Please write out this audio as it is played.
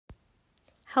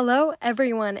Hello,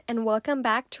 everyone, and welcome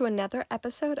back to another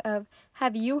episode of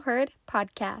Have You Heard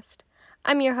podcast.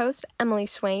 I'm your host, Emily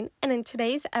Swain, and in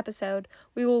today's episode,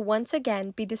 we will once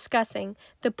again be discussing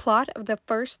the plot of the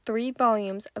first 3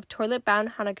 volumes of Toilet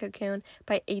Bound Hanako-kun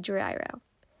by Adriiro.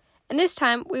 And this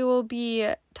time, we will be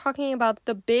talking about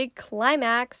the big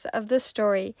climax of the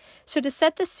story. So to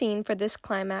set the scene for this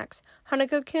climax,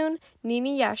 Hanako-kun,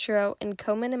 Nini Yashiro, and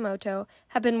Ko Minamoto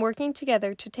have been working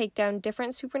together to take down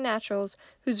different supernaturals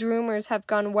whose rumors have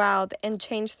gone wild and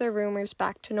change their rumors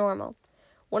back to normal.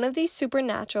 One of these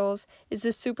supernaturals is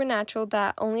the supernatural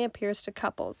that only appears to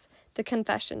couples, the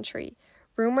confession tree.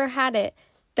 Rumor had it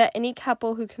that any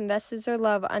couple who confesses their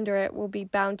love under it will be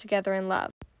bound together in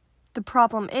love. The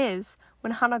problem is,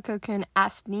 when Hanako-kun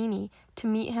asks Nini to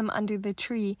meet him under the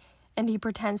tree and he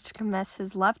pretends to confess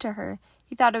his love to her,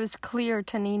 he thought it was clear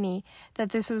to Nini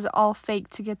that this was all fake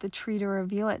to get the tree to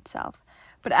reveal itself.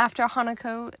 But after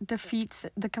Hanako defeats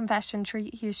the confession tree,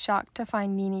 he is shocked to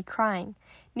find Nini crying.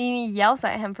 Nini yells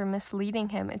at him for misleading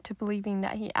him into believing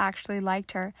that he actually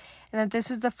liked her and that this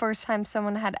was the first time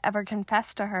someone had ever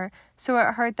confessed to her, so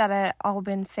it hurt that it had all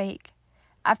been fake.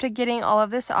 After getting all of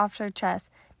this off her chest,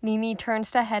 Nini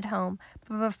turns to head home,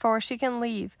 but before she can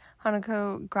leave,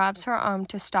 Hanako grabs her arm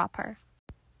to stop her.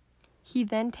 He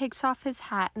then takes off his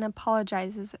hat and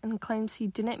apologizes and claims he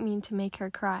didn't mean to make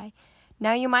her cry.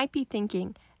 Now you might be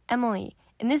thinking, Emily,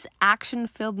 in this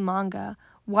action-filled manga,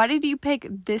 why did you pick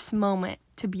this moment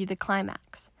to be the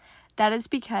climax? That is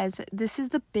because this is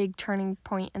the big turning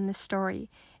point in the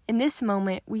story. In this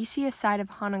moment, we see a side of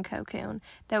Hanako-kun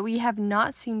that we have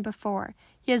not seen before.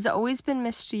 He has always been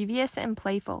mischievous and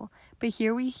playful, but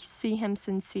here we see him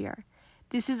sincere.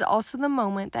 This is also the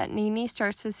moment that Nini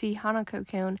starts to see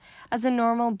Hanako-kun as a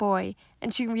normal boy,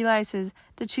 and she realizes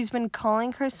that she's been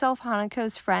calling herself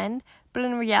Hanako's friend, but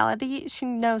in reality, she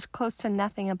knows close to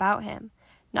nothing about him.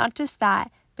 Not just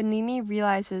that, but Nini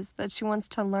realizes that she wants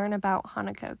to learn about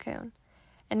Hanako-kun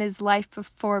and his life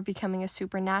before becoming a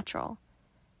supernatural.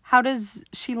 How does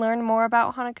she learn more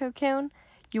about Hanako-kun?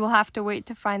 You will have to wait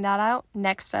to find that out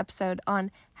next episode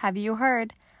on Have You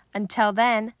Heard? Until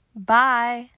then, bye!